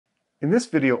In this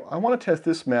video, I want to test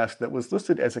this mask that was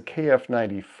listed as a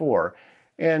KF94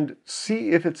 and see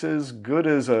if it's as good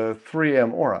as a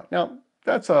 3M Aura. Now,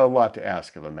 that's a lot to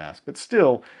ask of a mask, but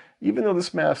still, even though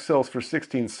this mask sells for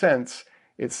 16 cents,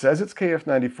 it says it's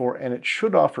KF94 and it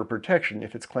should offer protection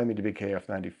if it's claiming to be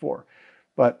KF94.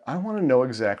 But I want to know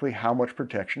exactly how much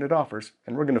protection it offers,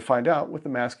 and we're going to find out with the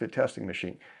mask fit testing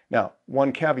machine. Now,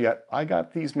 one caveat, I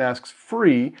got these masks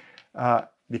free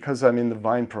because I'm in the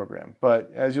Vine program. But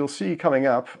as you'll see coming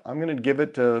up, I'm going to give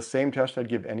it the same test I'd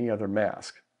give any other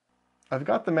mask. I've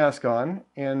got the mask on,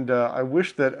 and I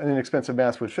wish that an inexpensive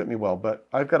mask would fit me well, but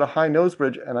I've got a high nose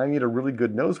bridge and I need a really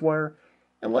good nose wire.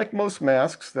 And like most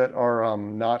masks that are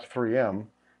not 3M,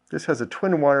 this has a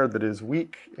twin wire that is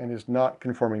weak and is not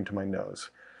conforming to my nose.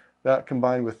 That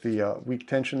combined with the weak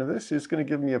tension of this is going to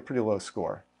give me a pretty low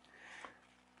score.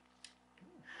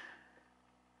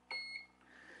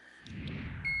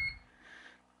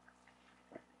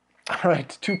 All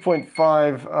right,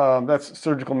 2.5, that's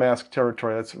surgical mask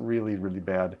territory. That's really, really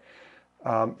bad.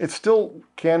 It still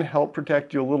can help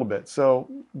protect you a little bit, so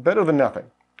better than nothing.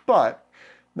 But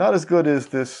not as good as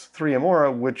this 3M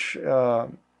Aura, which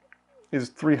is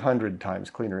 300 times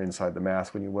cleaner inside the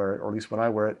mask when you wear it, or at least when I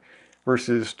wear it,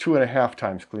 versus 2.5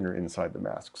 times cleaner inside the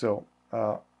mask. So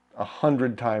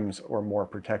 100 times or more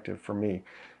protective for me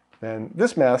than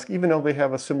this mask, even though they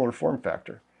have a similar form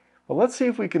factor. But let's see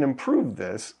if we can improve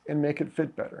this and make it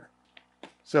fit better.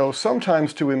 So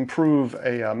sometimes to improve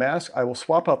a mask, I will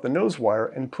swap out the nose wire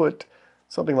and put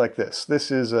something like this.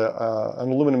 This is an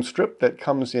aluminum strip that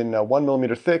comes in 1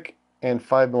 millimeter thick and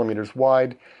 5 millimeters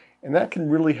wide. And that can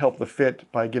really help the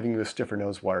fit by giving you a stiffer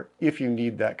nose wire if you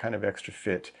need that kind of extra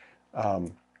fit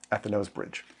at the nose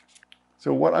bridge.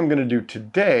 So what I'm going to do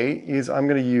today is I'm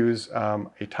going to use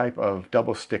a type of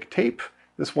double stick tape.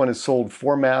 This one is sold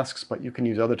for masks, but you can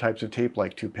use other types of tape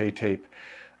like toupee tape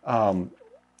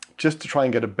just to try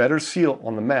and get a better seal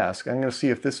on the mask. I'm going to see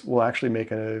if this will actually make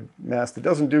a mask that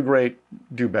doesn't do great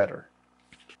do better.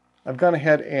 I've gone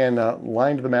ahead and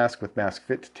lined the mask with mask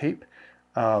fit tape.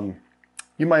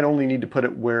 You might only need to put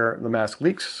it where the mask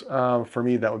leaks. For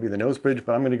me, that would be the nose bridge,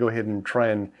 but I'm going to go ahead and try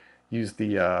and use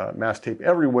the mask tape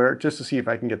everywhere just to see if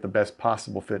I can get the best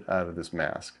possible fit out of this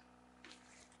mask.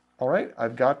 All right,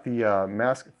 I've got the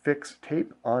mask fix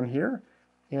tape on here,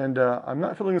 and I'm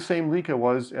not feeling the same leak I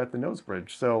was at the nose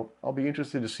bridge, so I'll be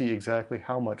interested to see exactly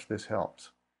how much this helps.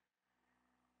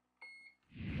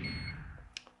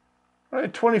 All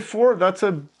right, 24, that's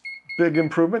a big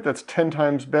improvement. That's 10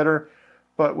 times better.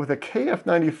 But with a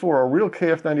KF94, a real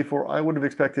KF94, I would have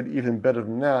expected even better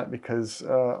than that because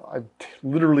I've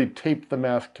literally taped the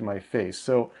mask to my face.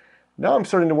 So now I'm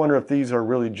starting to wonder if these are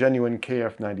really genuine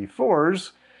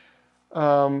KF94s.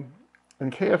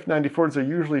 And KF94s are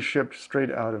usually shipped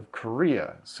straight out of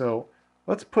Korea. So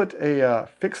let's put a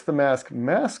fix the mask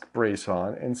brace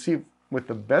on and see with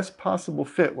the best possible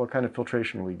fit what kind of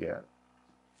filtration we get.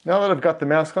 Now that I've got the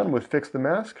mask on with fix the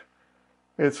mask,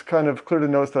 it's kind of clear to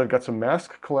notice that I've got some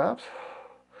mask collapse.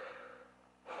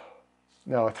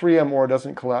 Now a 3M Aura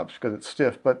doesn't collapse because it's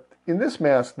stiff, but in this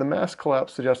mask, the mask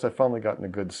collapse suggests I've finally gotten a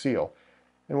good seal.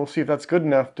 And we'll see if that's good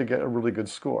enough to get a really good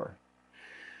score.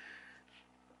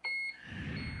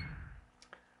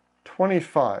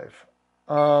 25.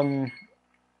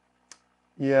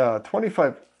 Yeah,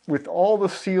 25. With all the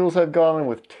seals I've gotten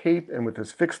with tape and with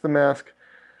this fix the mask,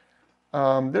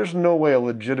 there's no way a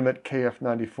legitimate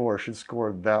KF94 should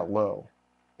score that low.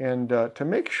 And to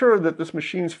make sure that this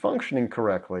machine's functioning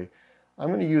correctly, I'm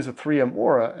going to use a 3M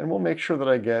Aura, and we'll make sure that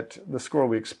I get the score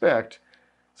we expect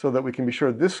so that we can be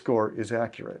sure this score is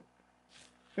accurate.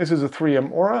 This is a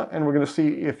 3M Aura, and we're going to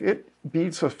see if it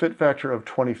beats a fit factor of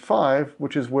 25,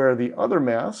 which is where the other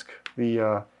mask,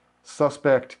 the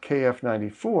suspect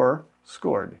KF94,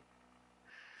 scored.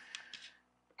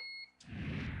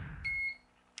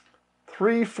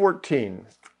 314.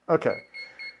 Okay,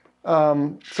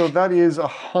 so that is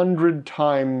 100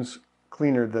 times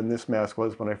cleaner than this mask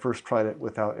was when I first tried it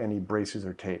without any braces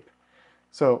or tape.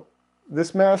 So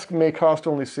this mask may cost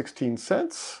only 16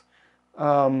 cents.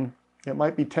 It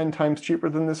might be 10 times cheaper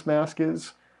than this mask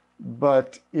is,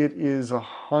 but it is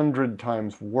 100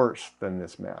 times worse than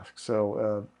this mask.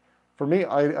 So for me,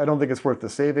 I don't think it's worth the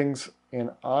savings,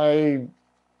 and I'm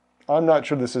not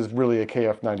sure this is really a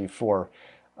KF94.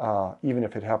 Even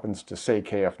if it happens to say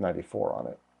KF94 on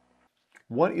it.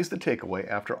 What is the takeaway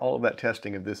after all of that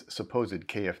testing of this supposed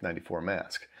KF94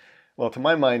 mask? Well, to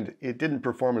my mind, it didn't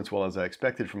perform as well as I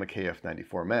expected from a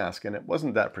KF94 mask, and it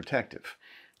wasn't that protective.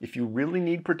 If you really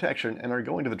need protection and are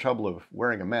going to the trouble of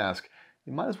wearing a mask,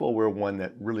 you might as well wear one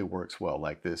that really works well,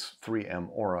 like this 3M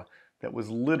Aura, that was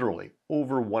literally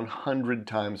over 100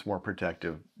 times more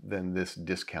protective than this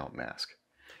discount mask.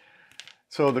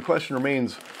 So the question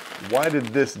remains, why did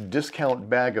this discount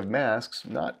bag of masks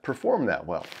not perform that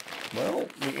well? Well,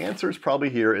 the answer is probably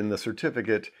here in the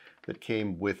certificate that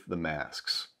came with the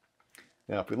masks.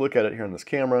 Now, if we look at it here on this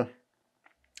camera,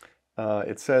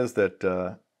 it says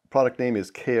that product name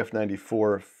is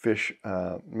KF94 fish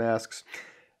masks,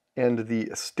 and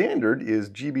the standard is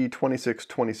GB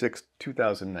 2626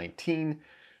 2019.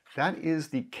 That is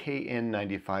the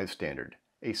KN95 standard,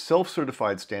 a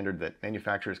self-certified standard that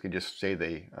manufacturers can just say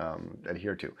they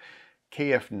adhere to.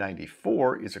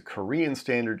 KF94 is a Korean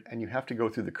standard, and you have to go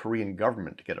through the Korean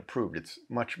government to get approved. It's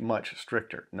much, much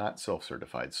stricter, not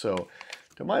self-certified. So,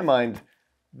 to my mind,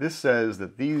 this says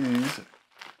that these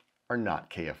are not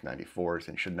KF94s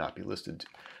and should not be listed.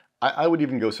 I would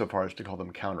even go so far as to call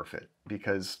them counterfeit,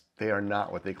 because they are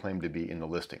not what they claim to be in the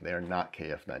listing. They are not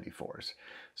KF94s.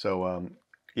 So,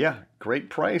 yeah, great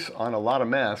price on a lot of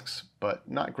masks, but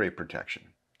not great protection.